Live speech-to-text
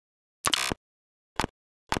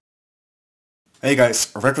Hey guys,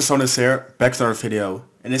 Xfer Serum here, back to another video.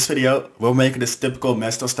 In this video, we'll make this typical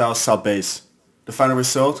Mesto style sub bass. The final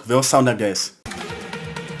result will sound like this.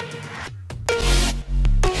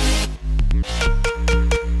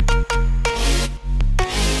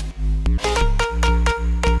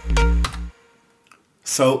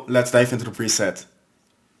 So let's dive into the preset.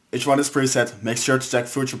 If you want this preset, make sure to check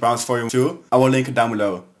Future Bounce Volume 2, I will link it down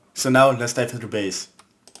below. So now let's dive into the bass.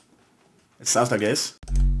 It sounds like this.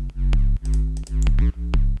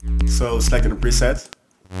 So select the preset,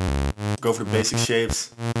 go for the basic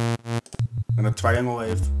shapes, and a triangle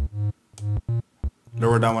wave,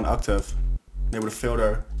 lower down 1 octave, enable the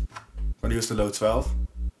filter, I'm going to use the low 12,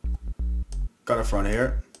 cut it from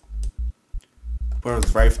here, put the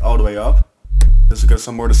drive all the way up, just to get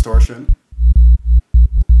some more distortion,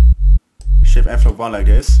 shape envelope 1 like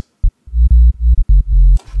this,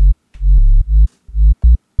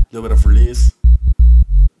 a little bit of release,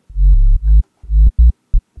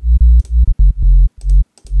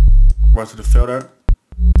 run to the filter,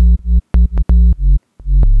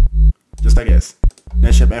 just like this.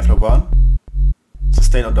 Then shape envelope 1,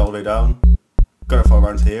 sustain it all the way down, cut it from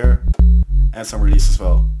around here, and some release as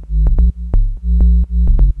well.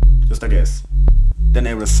 Just like this. Then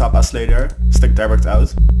enable the sub oscillator, stick direct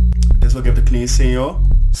out. This will give the clean signal,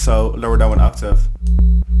 so lower down 1 octave.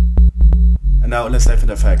 And now let's dive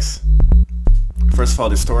into effects. First of all,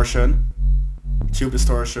 distortion, tube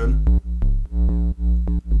distortion,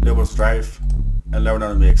 little bit of drive, and lower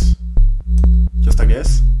down the mix. Just like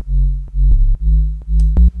this.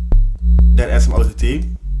 Then add some OTT.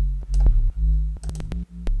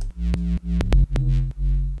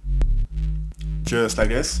 Just like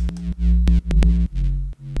this.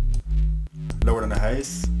 Lower down the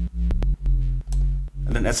highs.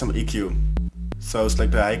 And then add some EQ. So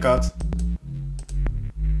select the high cut.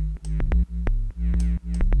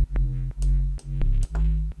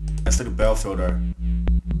 And select the bell filter.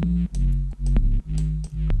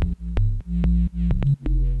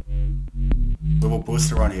 We will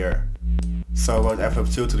boost around here. So we'll envelope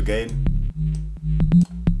 2 to the gain.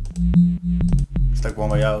 Select one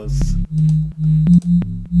way out.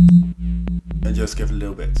 And just give it a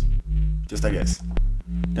little bit. Just like this.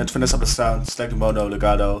 Then to finish up the sound, select the mono,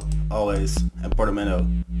 legato, always, and portamento.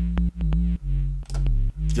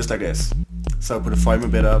 Just like this. So put the volume a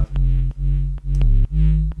bit up.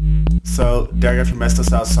 So there you have your Mesto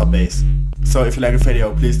style sub bass. So if you like the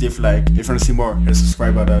video, please leave a like. If you want to see more, hit the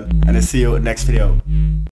subscribe button. And I'll see you in the next video.